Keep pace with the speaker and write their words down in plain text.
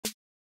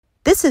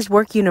This is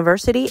Work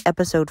University,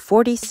 episode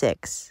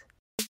 46.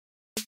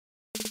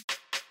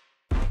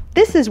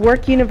 This is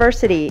Work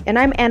University, and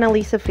I'm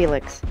Annalisa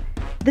Felix.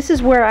 This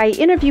is where I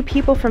interview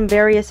people from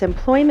various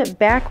employment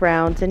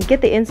backgrounds and get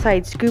the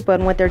inside scoop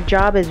on what their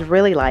job is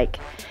really like.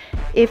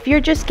 If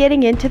you're just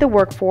getting into the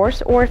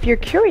workforce, or if you're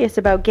curious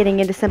about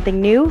getting into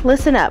something new,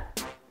 listen up.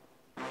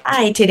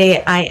 Hi,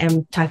 today I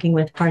am talking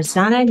with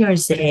Farzana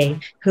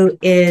Noorzay, who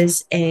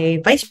is a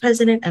Vice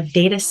President of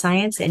Data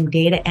Science and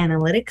Data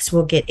Analytics.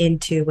 We'll get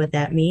into what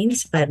that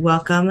means, but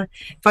welcome,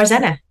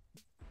 Farzana.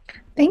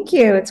 Thank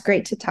you. It's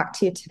great to talk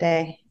to you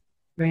today.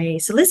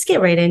 Right, so let's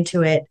get right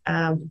into it.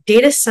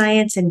 Data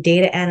science and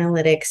data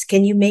analytics,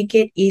 can you make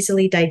it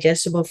easily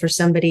digestible for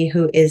somebody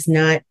who is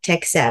not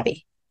tech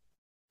savvy?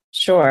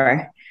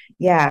 Sure.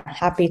 Yeah,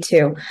 happy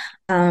to.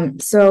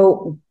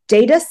 So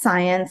data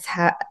science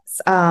has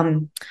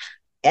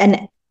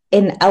an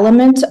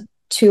element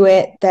to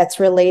it that's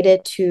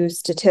related to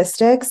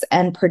statistics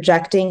and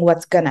projecting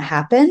what's going to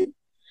happen.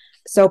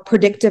 So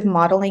predictive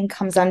modeling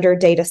comes under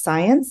data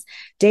science.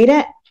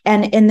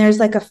 And there's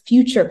like a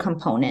future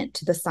component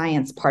to the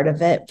science part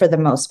of it for the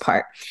most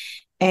part.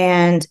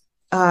 And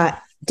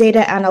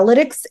data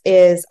analytics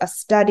is a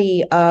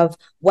study of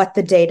what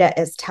the data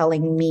is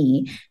telling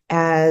me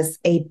as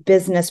a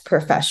business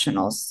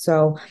professional.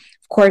 So,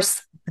 of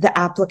course, the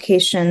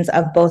applications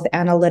of both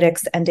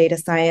analytics and data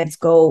science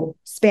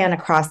span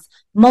across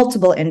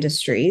multiple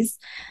industries.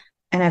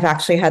 And I've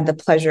actually had the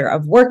pleasure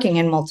of working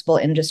in multiple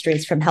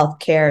industries, from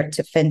healthcare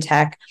to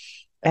fintech.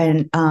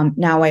 And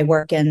now I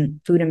work in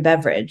food and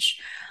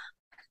beverage.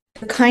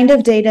 The kind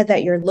of data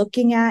that you're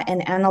looking at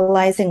and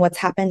analyzing what's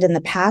happened in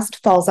the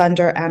past falls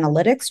under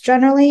analytics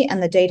generally,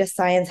 and the data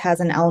science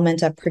has an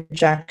element of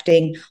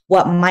projecting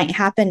what might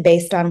happen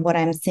based on what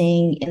I'm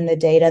seeing in the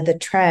data, the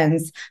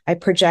trends. I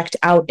project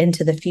out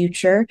into the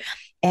future.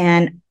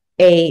 And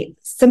a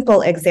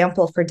simple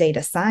example for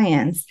data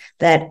science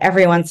that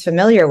everyone's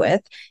familiar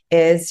with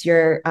is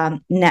your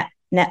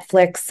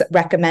Netflix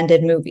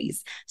recommended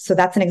movies. So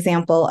that's an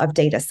example of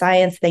data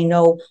science. They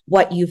know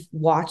what you've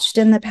watched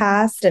in the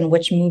past and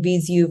which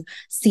movies you've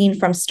seen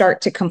from start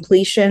to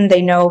completion.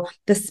 They know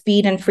the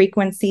speed and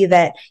frequency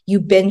that you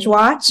binge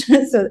watch.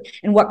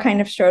 And what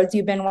kind of shows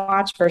you binge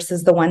watch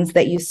versus the ones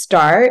that you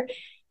start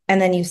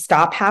and then you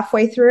stop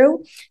halfway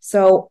through.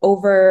 So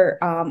over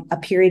a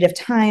period of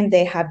time,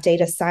 they have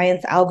data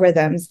science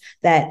algorithms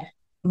that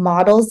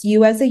models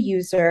you as a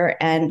user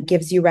and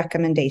gives you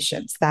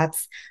recommendations.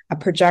 That's a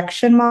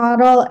projection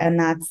model, and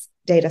that's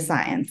data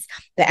science.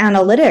 The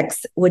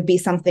analytics would be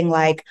something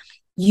like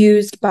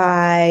used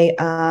by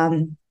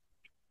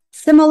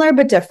similar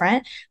but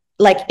different,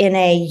 like in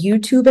a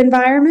YouTube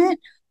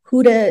environment,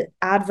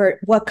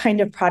 what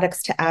kind of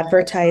products to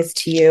advertise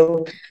to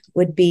you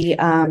would be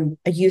a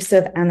use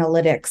of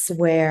analytics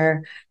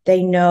where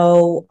they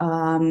know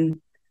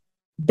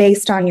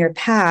based on your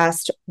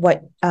past,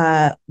 what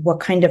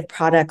kind of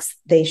products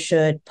they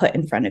should put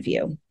in front of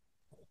you.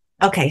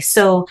 Okay,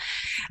 so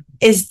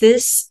is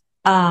this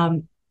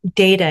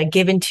data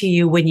given to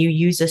you when you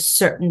use a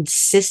certain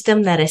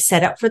system that is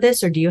set up for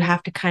this, or do you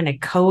have to kind of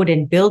code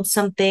and build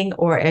something,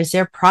 or is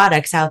there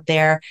products out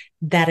there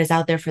that is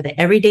out there for the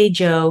everyday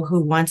Joe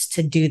who wants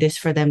to do this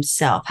for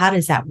themselves? How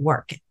does that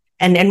work?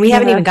 And we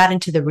haven't even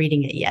gotten to the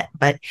reading it yet,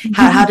 but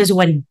how does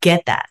one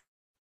get that?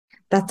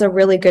 That's a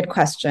really good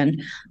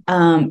question,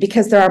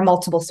 because there are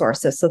multiple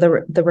sources. So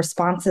the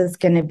response is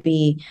going to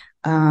be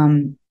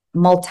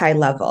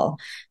multi-level.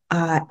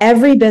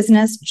 Every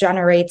business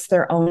generates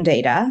their own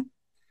data.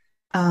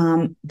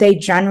 They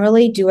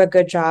generally do a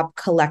good job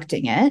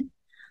collecting it.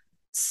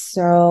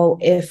 So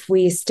if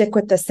we stick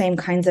with the same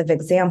kinds of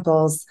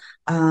examples,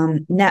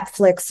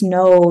 Netflix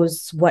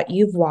knows what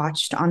you've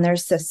watched on their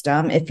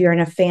system. If you're in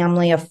a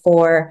family of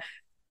 4,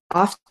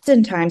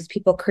 oftentimes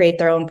people create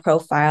their own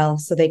profile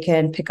so they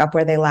can pick up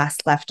where they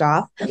last left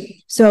off.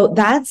 So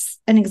that's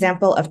an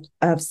example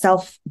of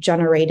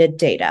self-generated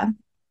data.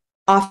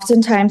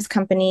 Oftentimes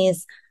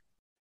companies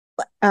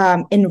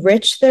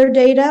enrich their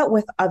data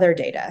with other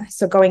data.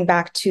 So going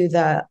back to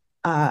the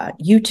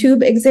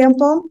YouTube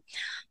example,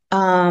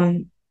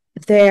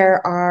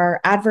 there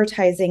are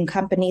advertising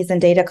companies and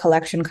data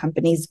collection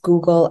companies.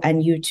 Google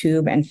and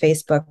YouTube and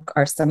Facebook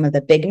are some of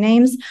the big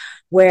names,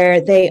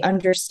 where they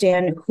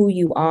understand who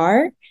you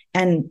are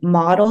and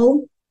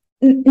model,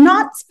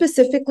 not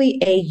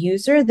specifically a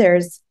user.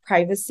 There's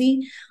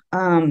privacy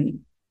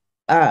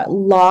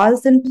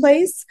laws in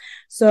place.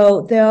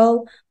 So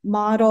they'll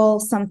model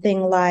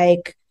something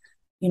like,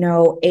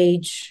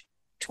 age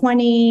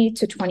 20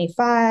 to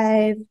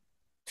 25,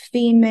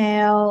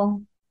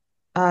 female,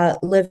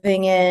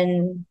 living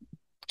in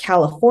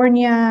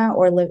California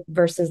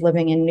versus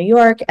living in New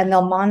York, and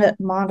they'll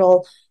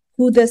model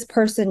who this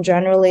person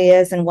generally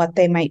is and what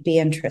they might be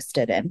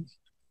interested in.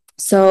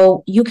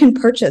 So you can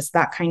purchase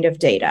that kind of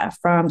data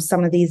from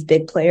some of these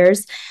big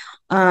players.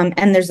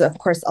 And there's, of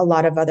course, a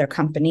lot of other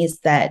companies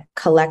that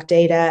collect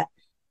data,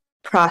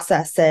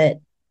 process it,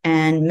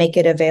 and make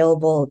it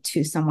available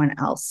to someone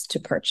else to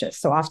purchase.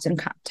 So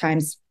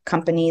oftentimes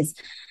companies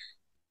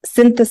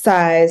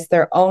synthesize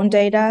their own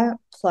data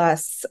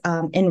plus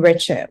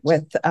enrich it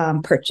with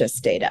purchase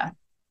data.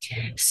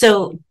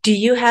 So, do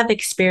you have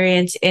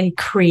experience in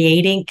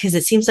creating, because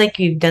it seems like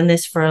you've done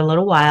this for a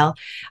little while,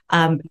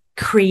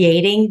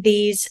 creating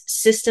these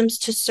systems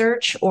to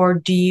search, or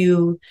do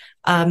you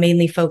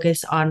mainly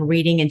focus on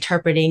reading,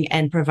 interpreting,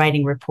 and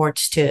providing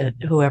reports to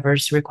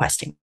whoever's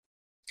requesting?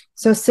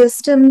 So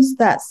systems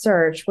that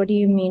search, what do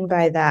you mean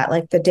by that?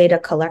 Like the data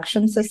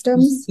collection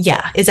systems?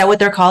 Yeah. Is that what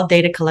they're called?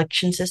 Data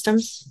collection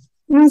systems?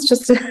 Well, it's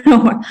just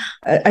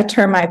a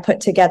term I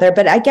put together,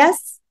 but I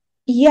guess,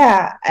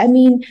 yeah. I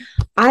mean,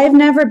 I've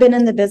never been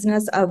in the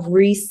business of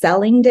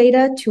reselling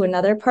data to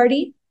another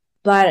party,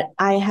 but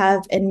I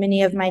have in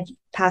many of my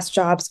past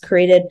jobs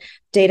created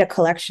data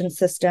collection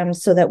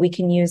systems so that we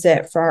can use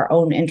it for our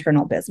own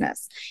internal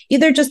business,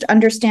 either just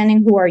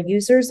understanding who our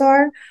users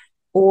are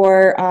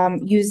or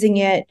using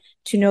it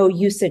to know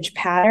usage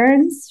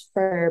patterns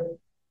for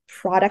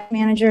product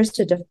managers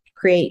to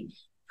create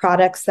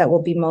products that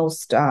will be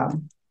most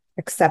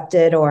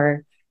accepted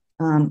or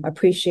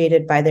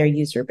appreciated by their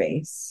user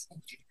base.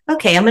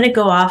 Okay, I'm going to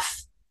go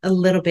off a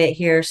little bit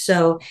here.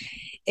 So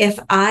if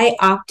I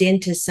opt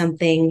into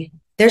something,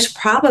 there's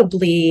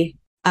probably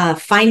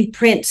fine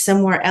print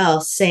somewhere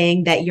else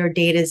saying that your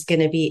data is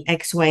going to be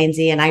X, Y, and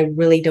Z, and I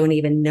really don't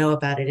even know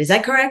about it. Is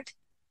that correct?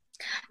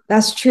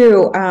 That's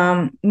true.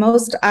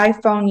 Most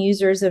iPhone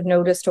users have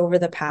noticed over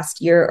the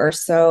past year or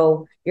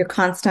so, you're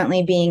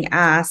constantly being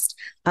asked,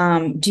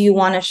 do you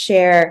want to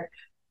share,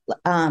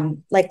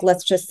 like,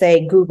 let's just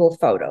say Google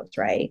Photos,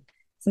 right?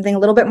 Something a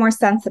little bit more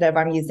sensitive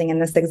I'm using in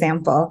this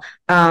example.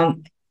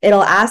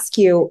 It'll ask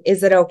you,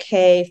 is it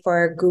okay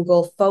for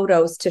Google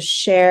Photos to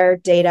share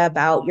data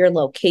about your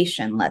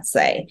location, let's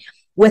say,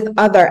 with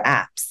other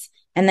apps?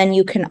 And then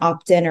you can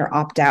opt in or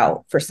opt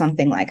out for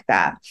something like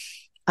that.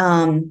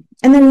 And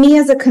then me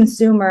as a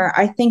consumer,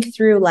 I think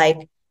through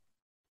like,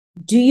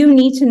 do you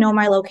need to know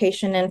my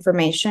location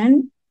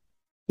information?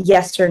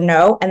 Yes or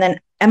no? And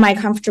then am I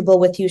comfortable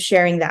with you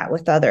sharing that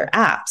with other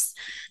apps?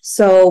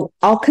 So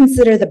I'll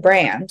consider the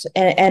brand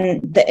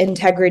and the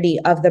integrity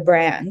of the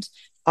brand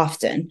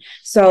often.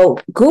 So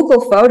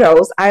Google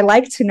Photos, I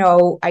like to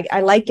know,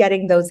 I like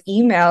getting those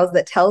emails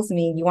that tells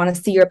me you want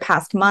to see your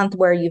past month,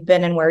 where you've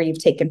been and where you've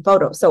taken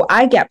photos. So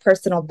I get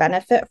personal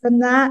benefit from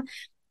that.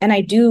 And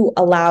I do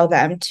allow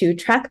them to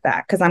track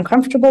that because I'm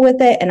comfortable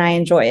with it and I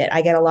enjoy it.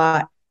 I get a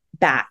lot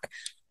back.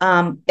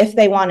 If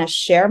they want to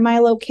share my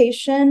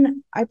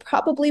location, I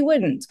probably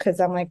wouldn't, because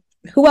I'm like,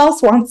 who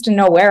else wants to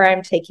know where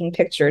I'm taking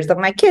pictures of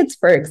my kids,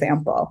 for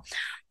example,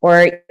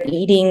 or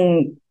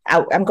eating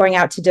out? I'm going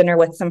out to dinner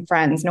with some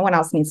friends. No one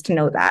else needs to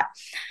know that.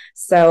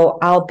 So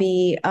I'll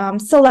be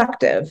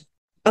selective.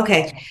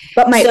 Okay.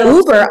 But my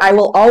Uber, I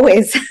will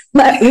always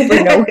let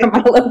Uber know where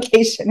my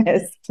location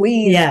is.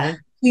 Please. Yeah.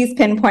 Please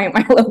pinpoint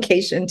my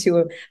location to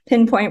a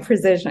pinpoint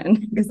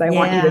precision because I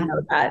want you to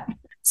know that.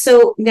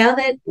 So now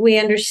that we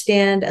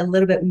understand a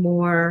little bit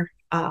more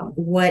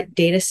what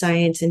data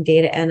science and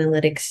data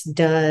analytics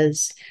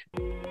does.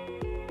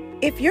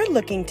 If you're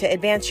looking to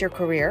advance your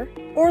career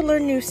or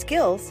learn new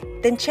skills,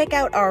 then check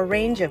out our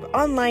range of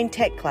online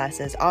tech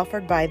classes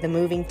offered by The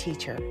Moving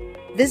Teacher.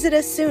 Visit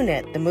us soon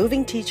at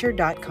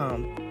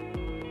themovingteacher.com.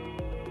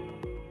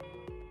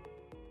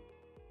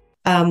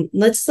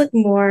 Let's look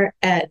more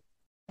at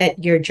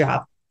your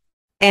job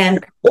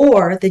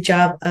or the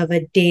job of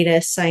a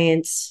data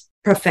science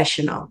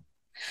professional.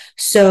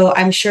 So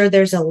I'm sure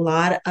there's a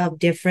lot of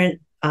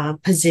different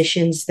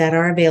positions that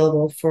are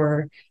available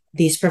for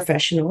these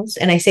professionals.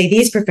 And I say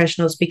these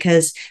professionals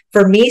because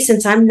for me,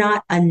 since I'm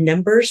not a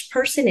numbers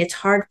person, it's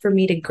hard for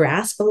me to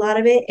grasp a lot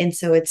of it. And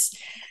so it's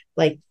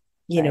like,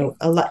 you know,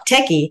 a lot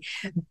techie,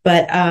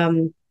 but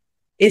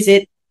is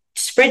it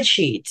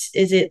spreadsheets?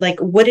 Is it like,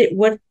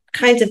 what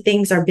kinds of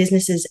things are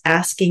businesses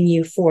asking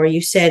you for? You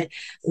said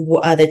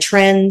the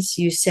trends,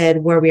 you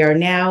said where we are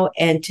now,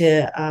 and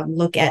to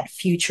look at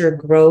future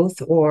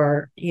growth,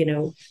 or, you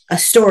know, a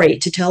story,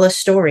 to tell a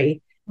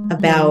story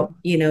about,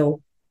 you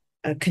know,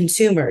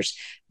 consumers.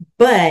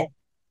 But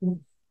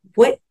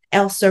what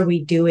else are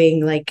we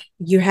doing? Like,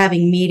 you're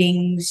having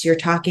meetings, you're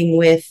talking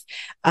with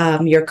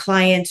your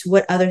clients.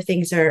 What other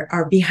things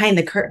are behind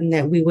the curtain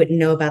that we wouldn't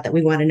know about, that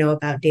we want to know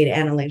about data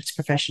analytics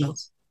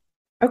professionals?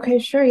 Okay,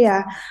 sure.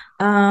 Yeah.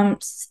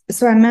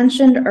 So I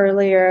mentioned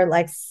earlier,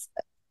 like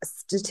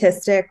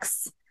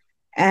statistics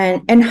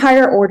and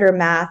higher order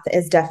math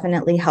is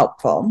definitely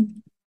helpful.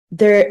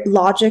 Their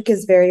logic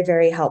is very,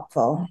 very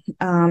helpful.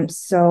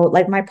 So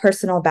like my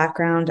personal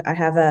background, I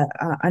have a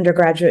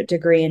undergraduate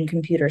degree in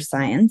computer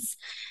science.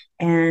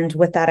 And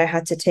with that, I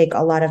had to take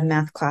a lot of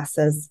math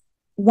classes.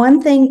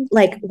 One thing,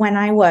 like when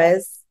I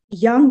was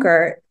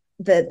younger,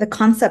 the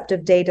concept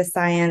of data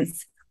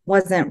science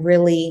wasn't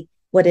really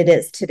what it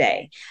is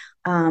today.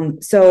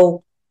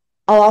 So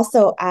I'll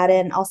also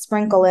I'll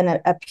sprinkle in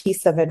a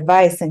piece of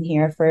advice in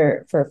here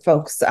for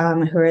folks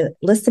who are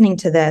listening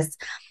to this.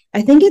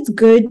 I think it's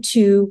good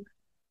to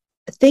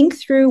think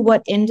through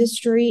what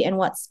industry and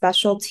what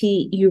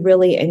specialty you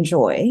really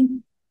enjoy.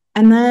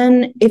 And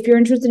then if you're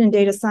interested in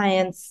data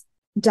science,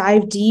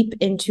 dive deep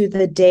into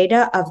the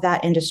data of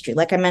that industry.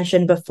 Like I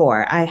mentioned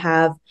before, I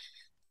have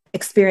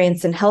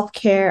experience in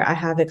healthcare, I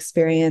have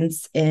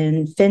experience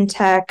in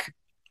fintech,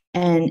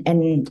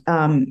 and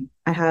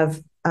I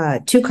have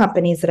two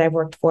companies that I've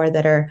worked for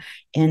that are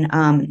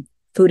in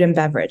food and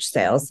beverage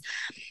sales.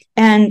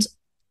 And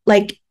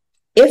like,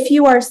 if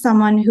you are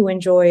someone who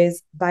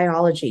enjoys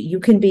biology, you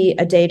can be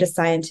a data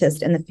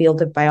scientist in the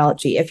field of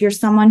biology. If you're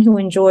someone who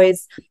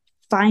enjoys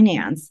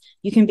finance,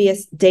 you can be a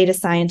data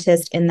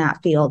scientist in that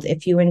field.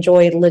 If you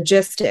enjoy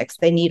logistics,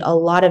 they need a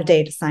lot of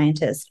data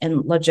scientists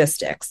in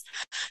logistics.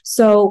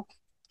 So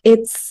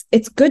it's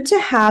good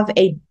to have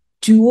a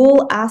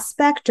dual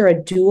aspect or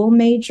a dual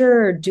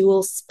major or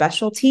dual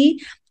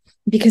specialty,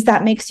 because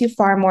that makes you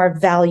far more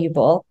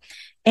valuable,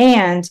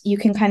 and you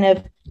can kind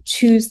of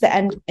choose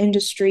the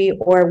industry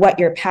or what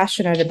you're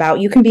passionate about.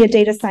 You can be a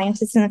data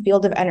scientist in the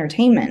field of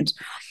entertainment.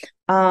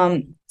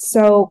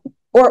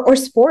 Or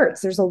sports.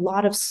 There's a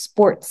lot of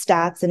sports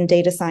stats and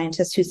data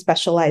scientists who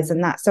specialize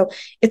in that. So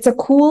it's a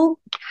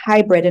cool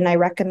hybrid, and I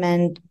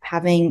recommend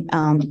having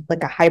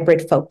like a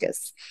hybrid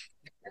focus.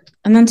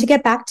 And then to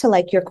get back to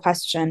like your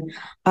question,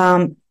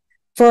 for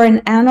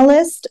an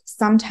analyst,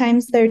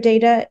 sometimes their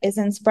data is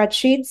in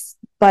spreadsheets,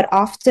 but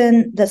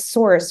often the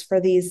source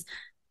for these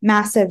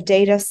massive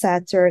data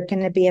sets are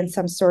going to be in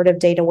some sort of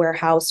data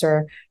warehouse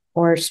or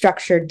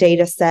structured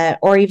data set,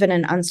 or even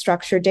an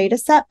unstructured data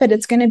set, but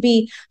it's going to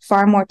be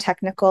far more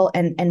technical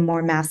and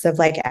more massive.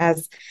 Like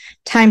as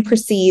time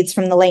proceeds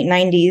from the late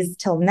 90s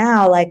till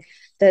now, like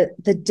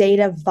the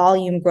data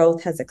volume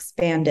growth has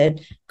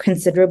expanded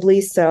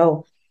considerably.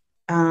 So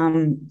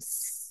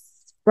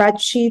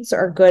spreadsheets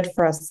are good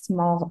for a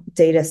small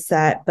data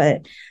set,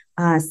 but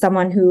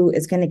someone who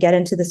is going to get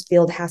into this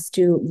field has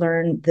to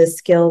learn the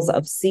skills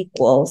of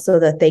SQL so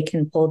that they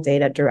can pull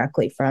data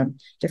directly from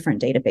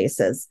different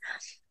databases.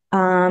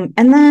 And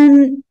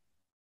then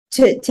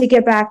to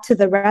get back to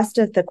the rest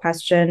of the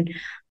question,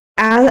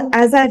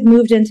 as I've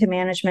moved into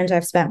management,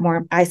 I spend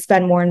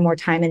more and more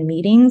time in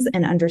meetings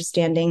and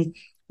understanding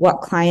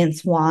what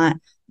clients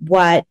want,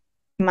 what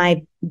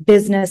my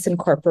business and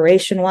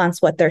corporation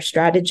wants, what their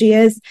strategy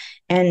is,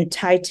 and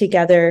tie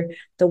together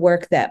the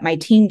work that my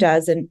team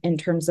does in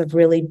terms of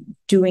really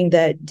doing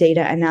the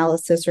data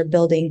analysis or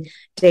building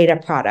data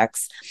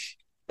products.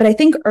 But I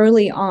think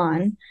early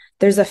on,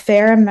 there's a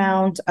fair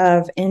amount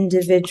of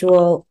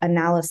individual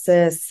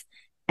analysis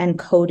and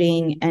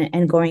coding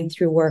and going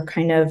through work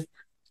kind of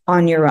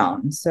on your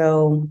own.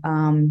 So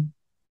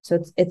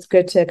it's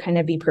good to kind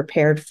of be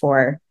prepared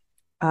for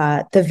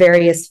the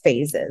various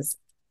phases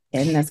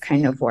in this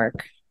kind of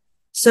work.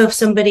 So if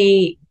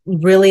somebody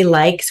really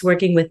likes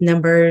working with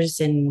numbers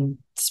and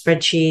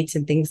spreadsheets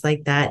and things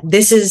like that,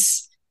 this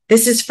is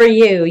for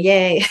you.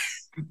 Yay.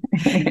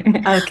 Okay.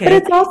 But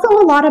it's also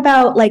a lot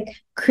about like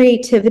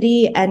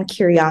creativity and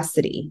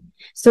curiosity.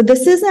 So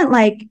this isn't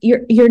like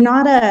you're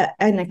not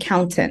an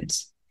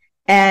accountant.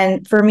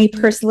 And for me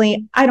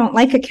personally, I don't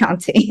like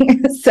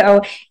accounting.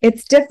 So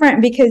it's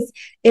different because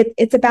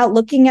it's about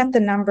looking at the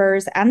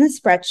numbers and the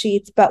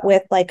spreadsheets, but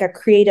with like a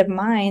creative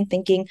mind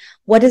thinking,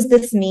 what does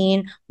this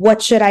mean?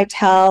 What should I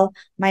tell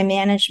my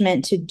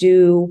management to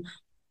do?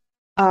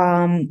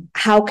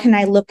 How can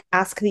I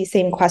ask these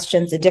same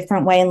questions a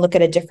different way and look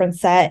at a different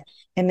set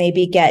and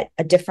maybe get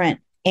a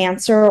different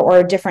answer or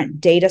a different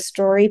data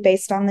story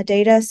based on the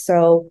data?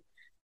 So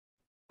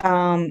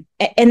and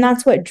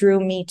that's what drew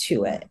me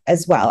to it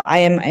as well. I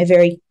am a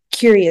very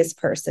curious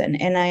person,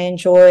 and I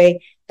enjoy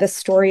the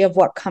story of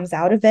what comes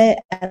out of it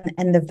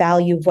and the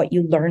value of what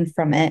you learn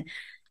from it,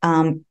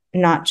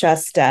 not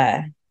just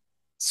a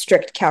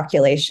strict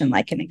calculation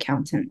like an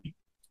accountant.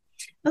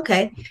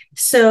 Okay.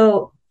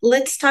 So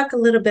let's talk a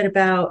little bit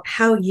about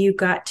how you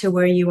got to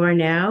where you are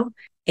now,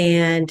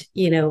 and,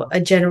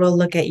 a general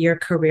look at your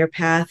career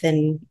path,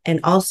 and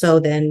also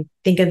then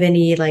think of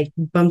any like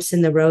bumps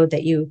in the road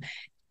that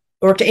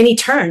or to any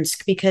turns,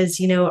 because,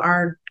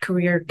 our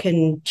career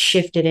can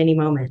shift at any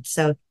moment.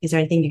 So is there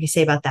anything you can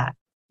say about that?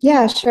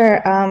 Yeah,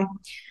 sure.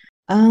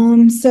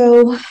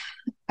 So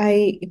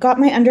I got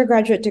my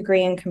undergraduate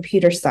degree in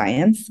computer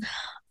science,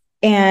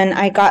 and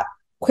I got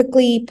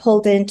quickly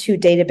pulled into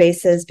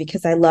databases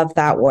because I love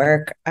that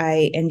work.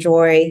 I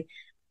enjoy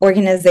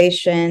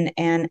organization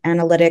and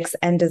analytics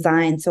and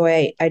design. So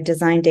I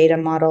designed data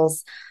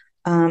models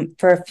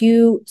for a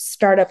few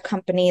startup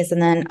companies,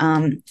 and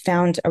then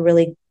found a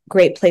really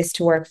great place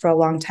to work for a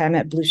long time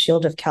at Blue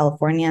Shield of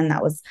California. And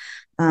that was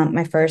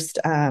my first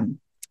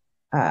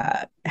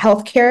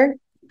healthcare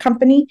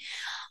company.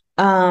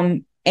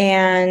 And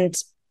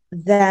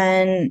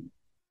then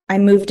I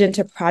moved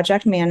into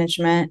project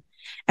management.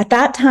 At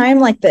that time,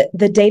 like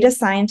the data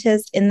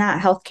scientist in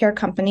that healthcare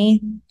company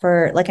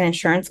for like an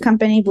insurance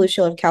company, Blue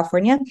Shield of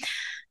California,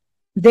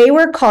 they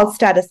were called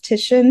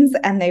statisticians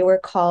and they were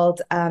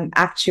called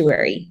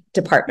actuary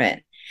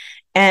department.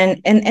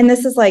 And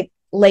this is like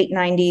late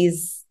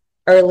 90s,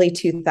 early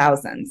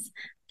 2000s.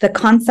 The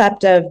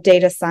concept of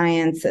data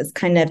science has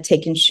kind of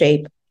taken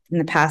shape in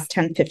the past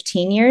 10,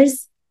 15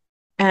 years.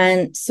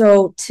 And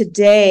so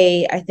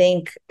today, I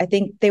think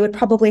they would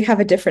probably have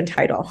a different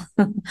title.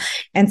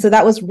 And so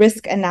that was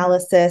risk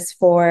analysis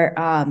for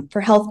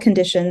health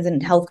conditions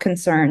and health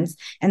concerns,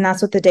 and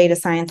that's what the data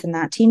science in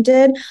that team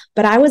did.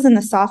 But I was in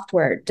the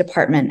software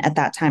department at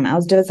that time. I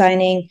was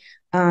designing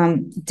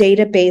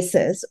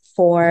databases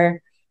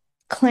for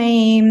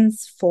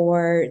claims,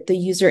 for the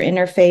user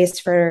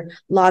interface, for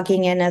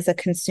logging in as a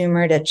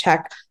consumer to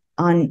check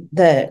on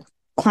the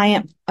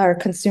client or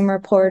consumer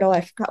portal.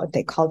 I forgot what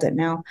they called it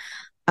now.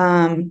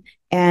 And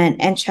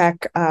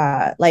check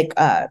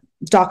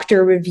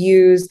doctor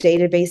reviews,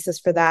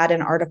 databases for that,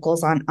 and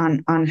articles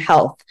on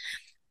health.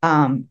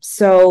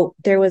 So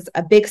there was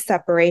a big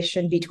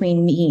separation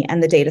between me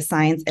and the data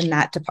science in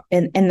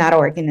that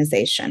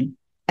organization.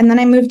 And then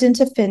I moved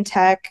into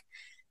fintech,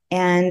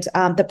 and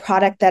the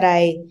product that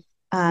I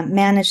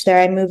managed there,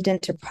 I moved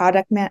into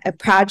project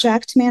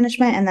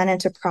management, and then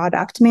into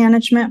product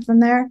management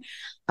from there.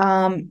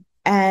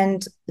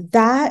 And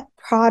that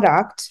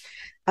product,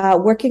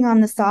 working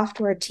on the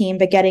software team,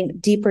 but getting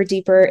deeper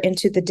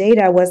into the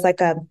data, was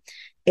like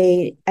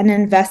an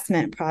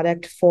investment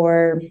product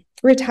for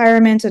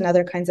retirement and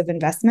other kinds of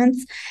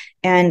investments.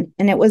 And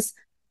it was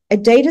a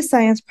data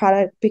science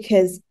product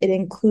because it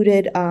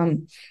included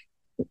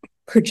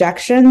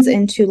projections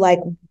into like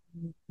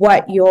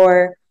what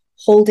your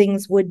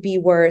holdings would be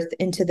worth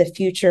into the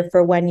future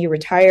for when you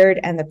retired,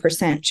 and the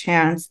percent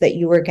chance that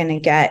you were going to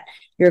get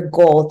your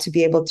goal to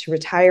be able to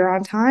retire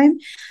on time.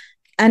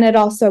 And it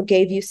also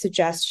gave you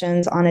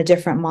suggestions on a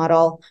different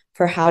model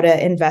for how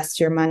to invest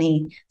your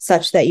money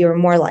such that you're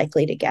more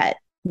likely to get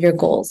your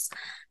goals.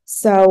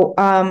 So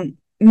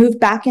moved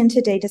back into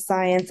data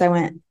science. I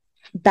went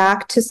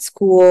back to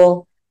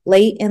school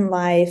late in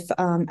life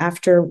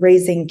after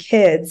raising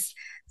kids.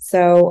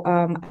 So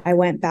I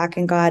went back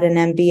and got an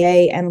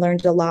MBA and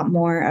learned a lot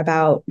more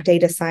about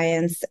data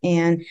science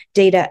and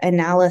data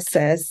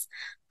analysis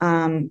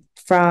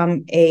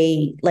from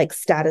a like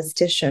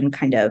statistician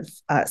kind of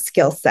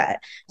skill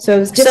set. So it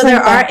was just so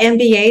there are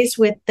MBAs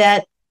with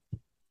that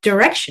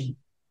direction.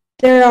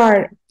 There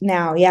are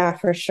now, yeah,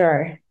 for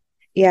sure.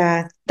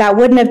 Yeah, that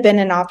wouldn't have been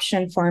an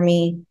option for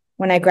me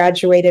when I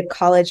graduated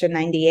college in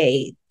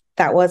 '98.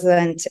 That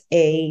wasn't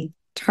a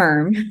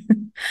term.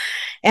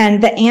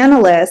 And the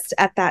analyst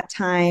at that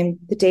time,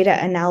 the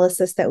data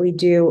analysis that we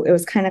do, it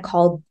was kind of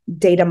called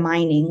data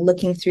mining,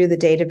 looking through the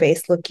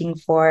database, looking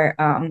for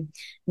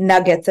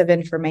nuggets of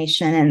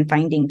information and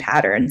finding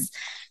patterns.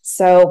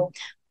 So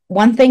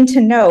one thing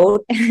to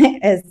note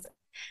is,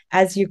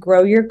 as you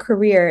grow your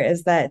career,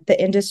 is that the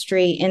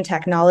industry in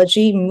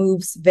technology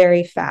moves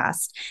very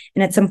fast,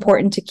 and it's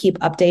important to keep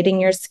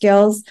updating your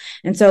skills.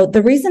 And so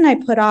the reason I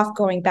put off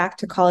going back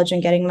to college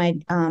and getting my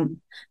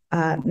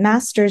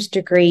master's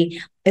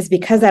degree is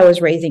because I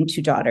was raising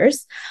two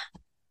daughters.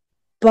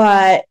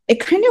 But it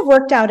kind of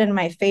worked out in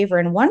my favor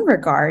in one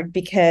regard,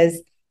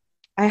 because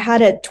I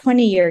had a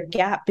 20-year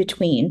gap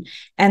between.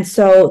 And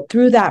so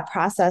through that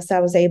process, I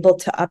was able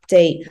to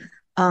update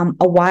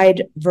a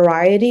wide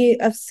variety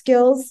of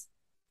skills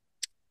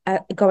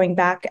going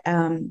back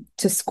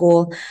to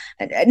school.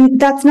 And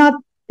that's not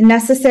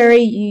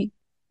necessary.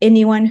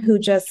 Anyone who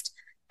just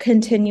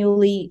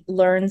continually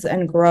learns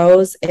and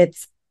grows,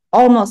 it's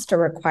almost a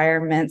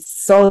requirement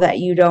so that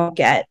you don't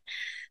get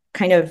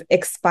kind of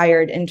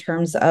expired in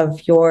terms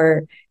of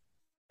your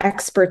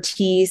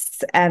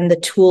expertise and the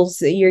tools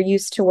that you're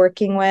used to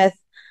working with.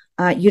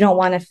 You don't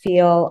want to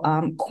feel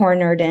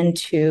cornered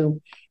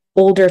into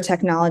older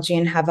technology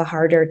and have a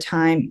harder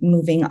time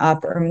moving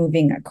up or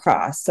moving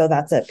across. So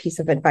that's a piece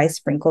of advice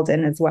sprinkled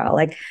in as well.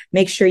 Like,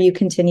 make sure you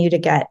continue to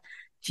get,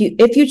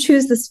 if you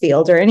choose this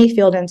field or any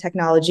field in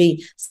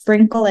technology,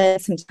 sprinkle in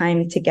some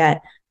time to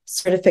get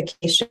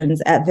certifications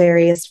at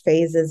various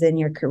phases in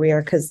your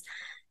career, because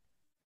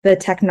the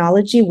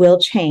technology will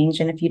change.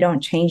 And if you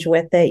don't change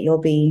with it,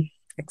 you'll be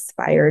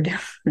expired.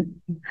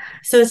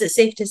 So is it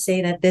safe to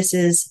say that this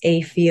is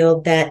a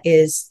field that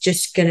is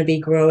just going to be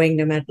growing,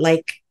 no matter,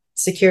 like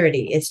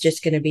security, it's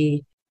just going to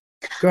be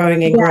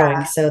growing and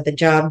growing? So the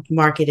job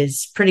market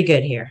is pretty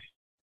good here.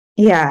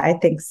 Yeah, I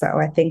think so.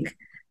 I think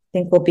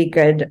we'll be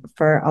good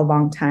for a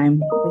long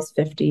time, at least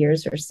 50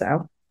 years or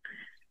so.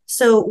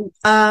 So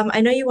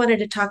I know you wanted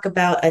to talk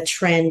about a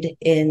trend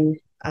in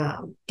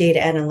data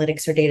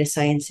analytics or data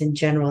science in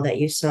general that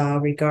you saw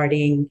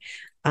regarding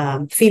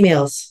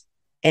females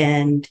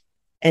and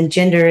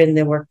gender in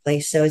the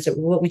workplace. So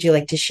what would you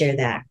like to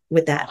share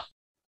with that?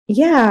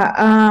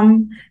 Yeah.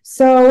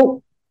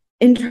 So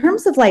in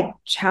terms of like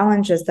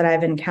challenges that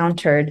I've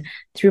encountered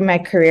through my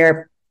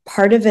career,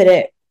 part of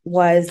it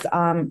was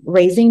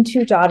raising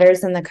two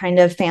daughters and the kind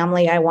of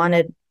family I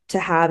wanted to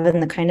have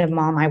and the kind of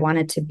mom I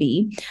wanted to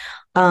be.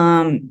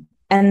 And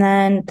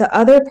then the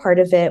other part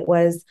of it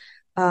was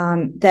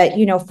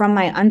that, from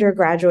my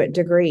undergraduate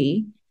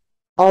degree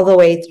all the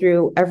way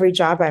through every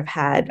job I've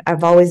had,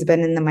 I've always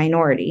been in the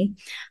minority.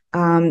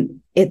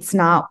 It's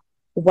not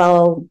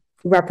well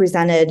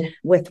represented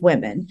with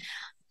women.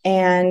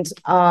 And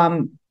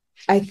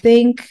I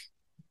think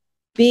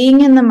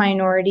being in the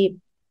minority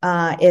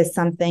is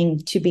something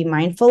to be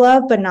mindful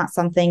of, but not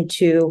something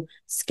to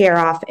scare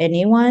off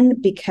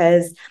anyone,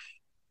 because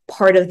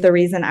part of the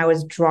reason I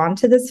was drawn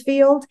to this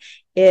field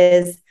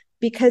is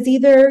because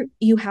either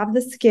you have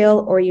the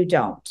skill or you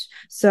don't.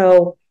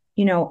 So,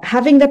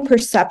 having the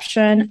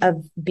perception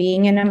of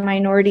being in a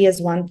minority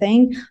is one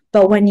thing,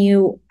 but when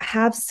you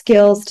have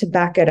skills to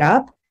back it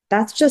up,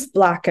 that's just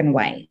black and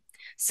white.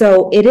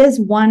 So it is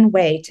one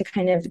way to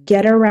kind of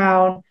get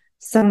around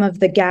some of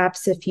the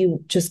gaps if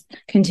you just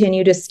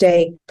continue to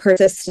stay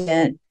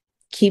persistent,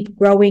 keep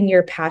growing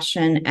your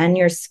passion and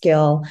your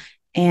skill.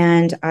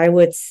 And I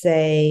would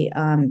say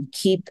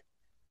keep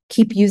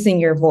using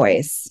your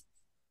voice.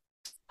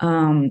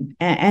 And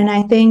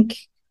I think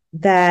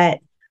that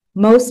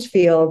most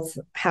fields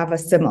have a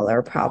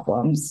similar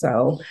problem.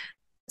 So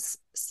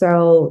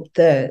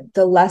the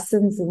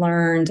lessons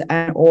learned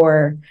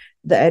or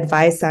the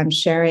advice I'm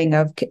sharing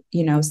of,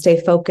 stay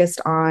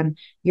focused on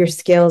your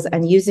skills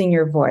and using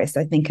your voice,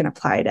 I think can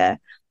apply to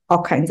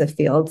all kinds of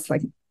fields.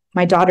 Like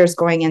my daughter's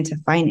going into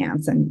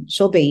finance and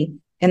she'll be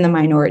in the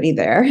minority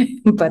there,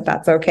 but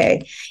that's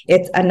okay.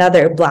 It's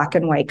another black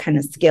and white kind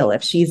of skill.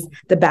 If she's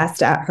the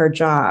best at her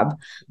job,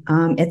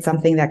 it's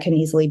something that can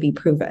easily be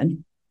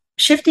proven.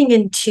 Shifting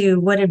into,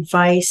 what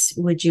advice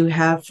would you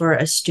have for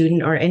a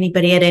student or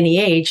anybody at any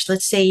age,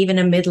 let's say even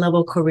a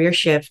mid-level career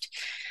shift?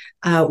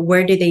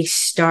 Where do they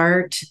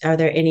start? Are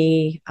there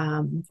any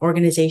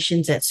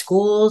organizations at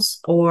schools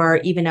or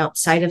even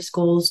outside of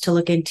schools to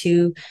look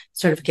into?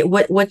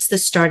 What's the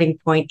starting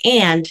point,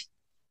 and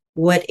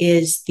what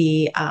is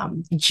the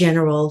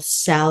general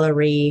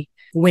salary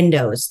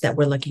windows that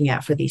we're looking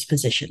at for these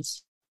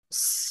positions?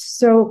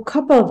 So a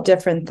couple of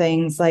different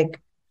things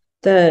like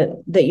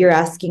that you're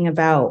asking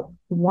about.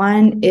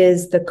 One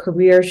is the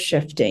career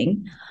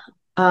shifting.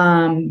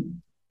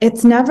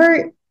 It's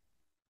never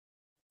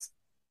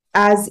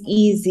as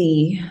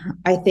easy,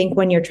 I think,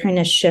 when you're trying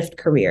to shift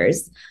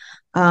careers.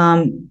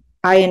 I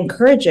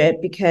encourage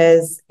it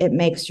because it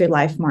makes your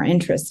life more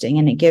interesting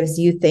and it gives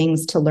you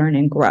things to learn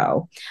and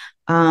grow.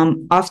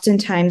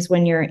 Oftentimes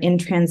when you're in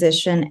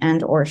transition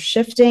and or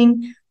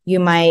shifting, you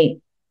might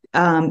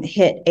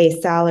hit a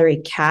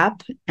salary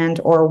cap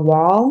and or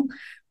wall,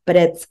 but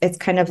it's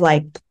kind of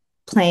like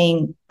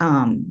playing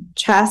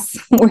chess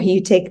where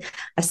you take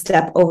a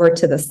step over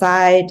to the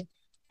side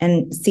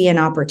and see an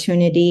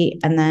opportunity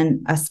and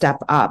then a step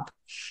up.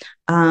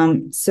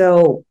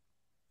 So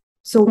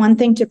one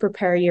thing to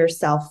prepare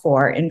yourself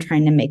for in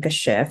trying to make a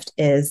shift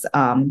is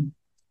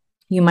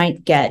you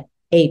might get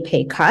a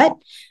pay cut.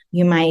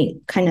 You might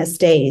kind of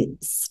stay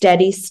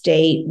steady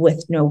state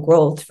with no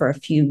growth for a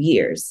few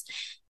years.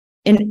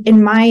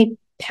 In my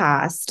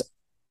past,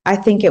 I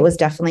think it was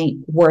definitely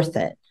worth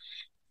it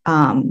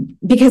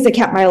because it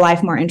kept my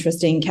life more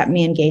interesting, kept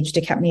me engaged,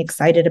 it kept me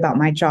excited about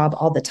my job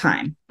all the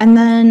time. And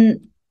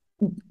then,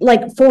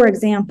 like, for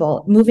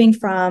example, moving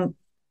from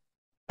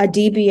a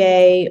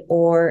DBA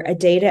or a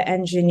data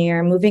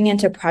engineer, moving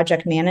into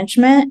project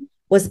management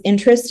was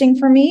interesting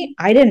for me.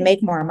 I didn't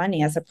make more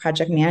money as a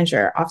project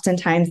manager.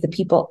 Oftentimes the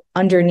people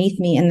underneath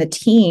me in the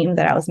team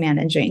that I was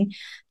managing,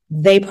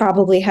 they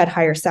probably had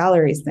higher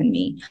salaries than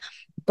me.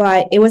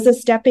 But it was a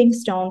stepping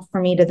stone for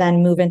me to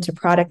then move into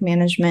product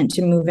management,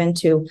 to move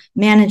into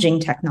managing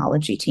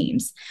technology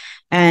teams.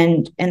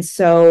 And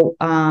so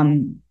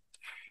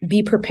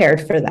be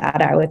prepared for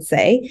that, I would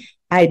say.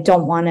 I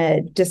don't want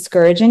to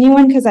discourage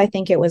anyone because I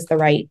think it was the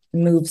right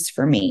moves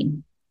for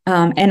me.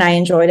 And I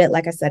enjoyed it.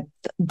 Like I said,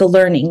 the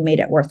learning made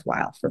it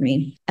worthwhile for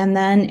me. And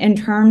then in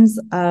terms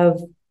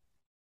of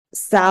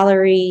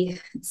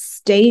salary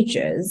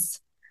stages,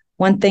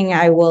 one thing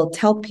I will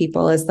tell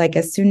people is, like,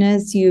 as soon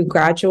as you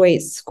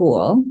graduate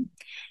school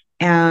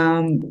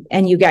and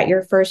you get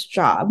your first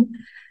job,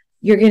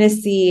 you're going to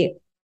see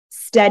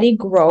steady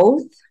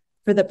growth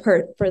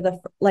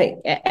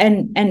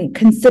and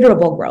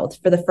considerable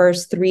growth for the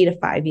first 3 to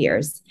 5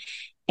 years.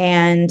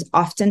 And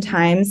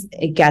oftentimes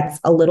it gets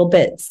a little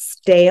bit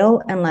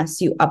stale unless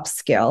you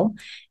upskill.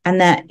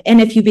 And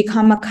if you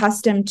become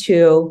accustomed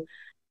to,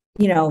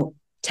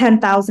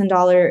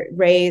 $10,000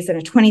 raise and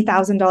a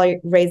 $20,000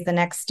 raise the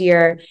next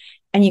year,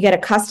 and you get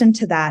accustomed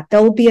to that, there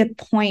will be a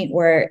point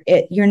where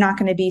you're not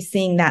going to be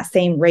seeing that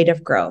same rate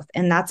of growth.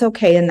 And that's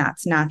okay. And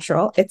that's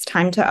natural. It's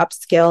time to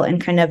upskill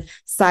and kind of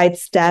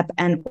sidestep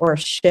and or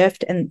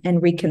shift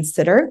and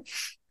reconsider.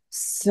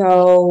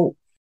 So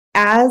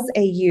as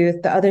a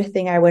youth, the other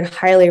thing I would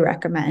highly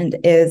recommend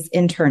is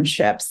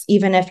internships.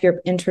 Even if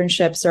your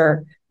internships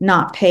are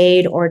not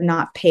paid or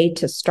not paid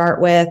to start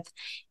with,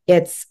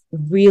 it's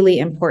really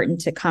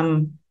important to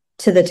come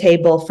to the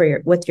table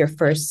with your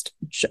first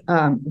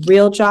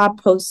real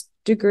job,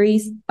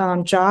 post-degree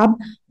job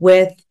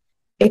with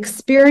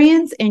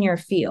experience in your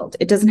field.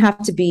 It doesn't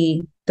have to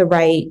be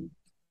labeled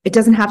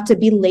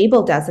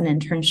as an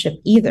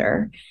internship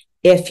either.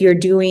 If you're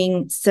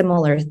doing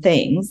similar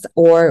things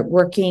or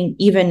working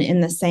even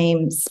in the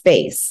same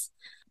space,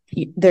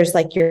 there's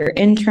like your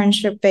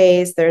internship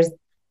phase, there's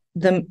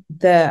the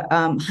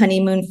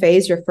honeymoon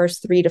phase, your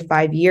first 3 to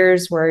 5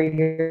 years where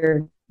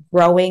you're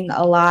growing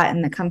a lot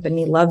and the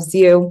company loves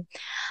you.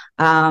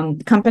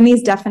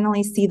 Companies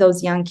definitely see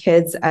those young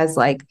kids as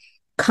like,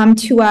 come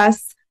to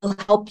us, we'll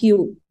help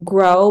you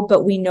grow,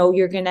 but we know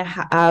you're going to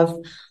have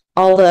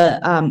all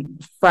the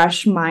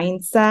fresh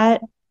mindset.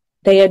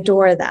 They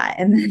adore that.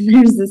 And then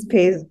there's this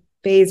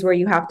phase where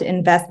you have to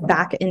invest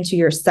back into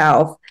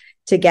yourself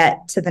to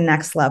get to the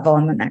next level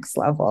and the next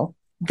level.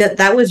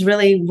 That was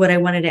really what I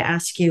wanted to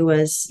ask you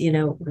was,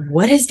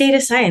 what is data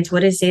science?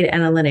 What is data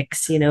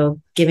analytics?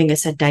 Giving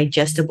us a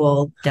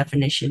digestible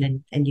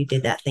definition, and you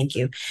did that. Thank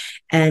you.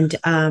 And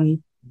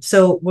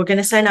so we're going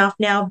to sign off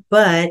now,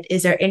 but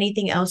is there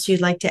anything else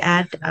you'd like to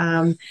add?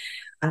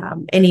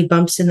 Any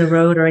bumps in the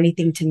road or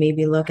anything to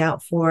maybe look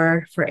out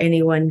for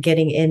anyone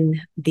getting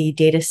in the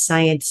data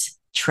science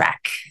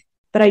track?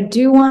 But I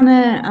do want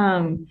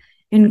to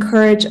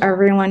encourage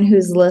everyone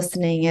who's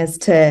listening is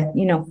to,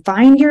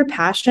 find your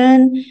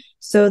passion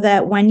so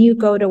that when you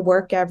go to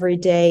work every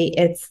day,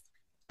 it's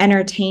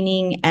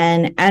entertaining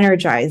and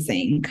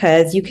energizing,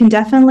 because you can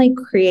definitely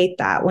create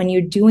that. When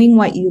you're doing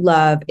what you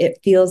love, it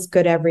feels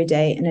good every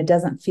day and it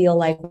doesn't feel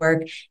like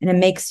work, and it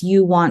makes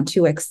you want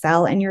to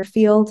excel in your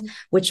field,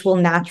 which will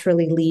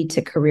naturally lead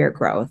to career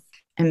growth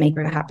and make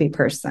you a happy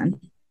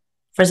person.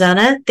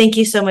 Farzana, thank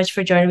you so much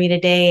for joining me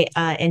today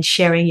and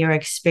sharing your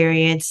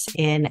experience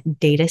in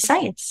data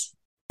science.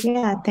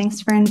 Yeah, thanks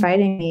for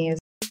inviting me.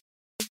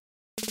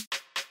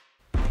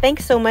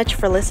 Thanks so much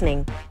for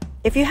listening.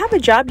 If you have a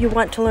job you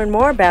want to learn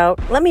more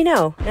about, let me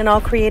know and I'll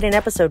create an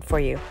episode for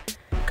you.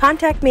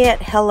 Contact me at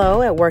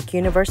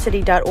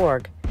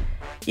hello@workuniversity.org.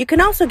 You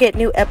can also get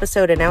new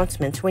episode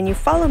announcements when you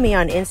follow me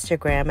on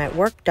Instagram at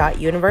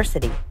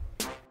work.university.